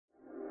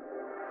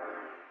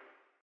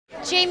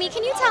Jamie,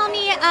 can you tell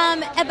me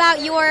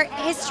about your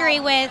history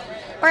with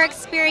or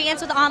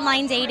experience with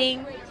online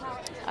dating?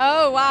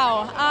 Oh,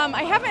 wow.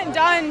 I haven't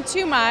done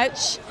too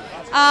much.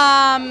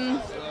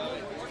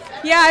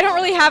 Yeah, I don't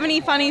really have any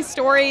funny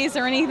stories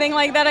or anything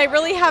like that. I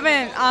really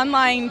haven't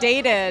online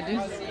dated.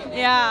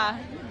 Yeah.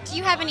 Do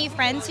you have any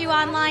friends who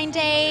online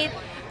date?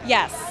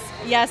 Yes.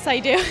 Yes, I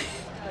do.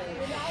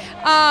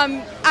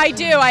 I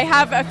do. I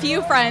have a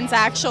few friends,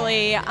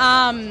 actually.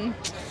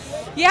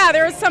 Yeah,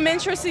 there's some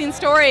interesting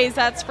stories,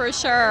 that's for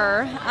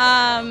sure.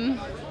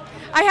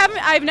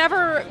 I've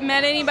never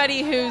met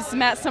anybody who's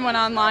met someone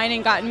online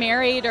and gotten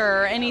married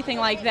or anything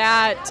like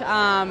that.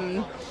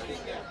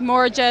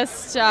 More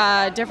just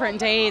different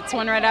dates,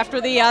 one right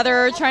after the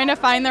other, trying to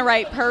find the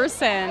right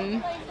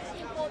person.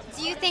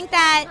 Do you think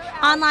that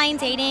online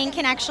dating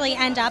can actually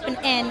end up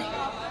in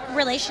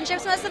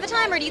relationships most of the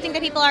time, or do you think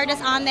that people are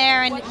just on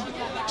there and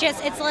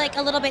just it's like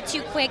a little bit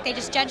too quick, they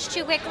just judge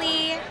too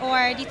quickly,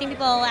 or do you think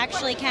people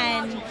actually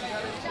can,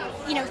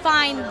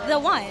 find the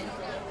one?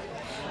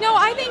 No,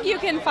 I think you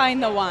can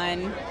find the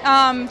one,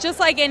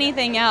 just like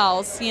anything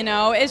else,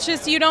 It's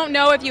just you don't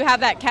know if you have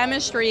that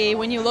chemistry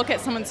when you look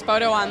at someone's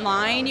photo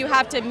online. You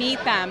have to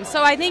meet them.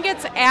 So I think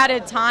it's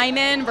added time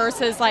in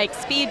versus like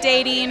speed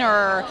dating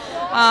or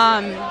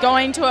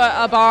going to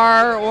a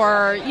bar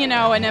or,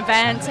 an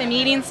event and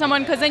meeting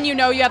someone, because then you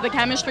have the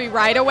chemistry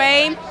right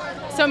away.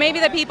 So maybe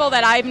the people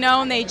that I've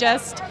known, they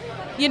just,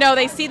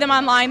 they see them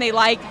online, they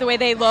like the way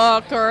they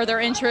look or they're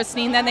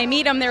interesting, then they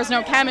meet them, there's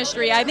no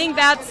chemistry. I think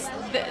that's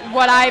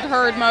what I've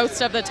heard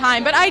most of the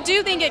time. But I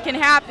do think it can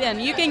happen.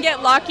 You can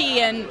get lucky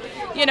and,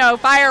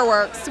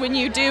 fireworks when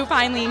you do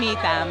finally meet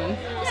them.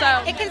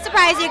 So it can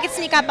surprise you, it can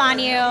sneak up on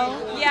you.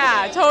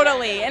 Yeah,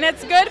 totally. And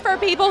it's good for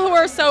people who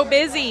are so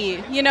busy,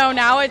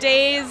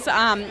 nowadays,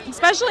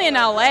 especially in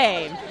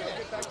LA.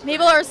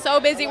 People are so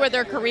busy with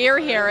their career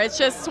here. It's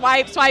just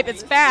swipe, swipe.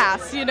 It's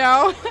fast,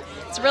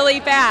 It's really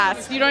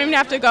fast. You don't even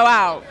have to go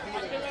out.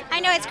 I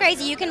know, it's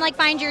crazy. You can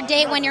find your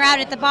date when you're out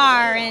at the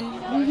bar in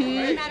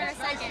a matter of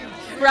seconds.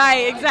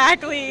 Right,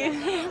 exactly.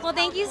 Well,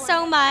 thank you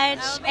so much,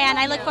 and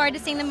I look forward to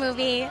seeing the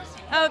movie.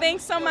 Oh,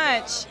 thanks so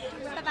much.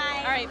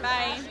 Bye-bye. All right,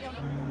 bye.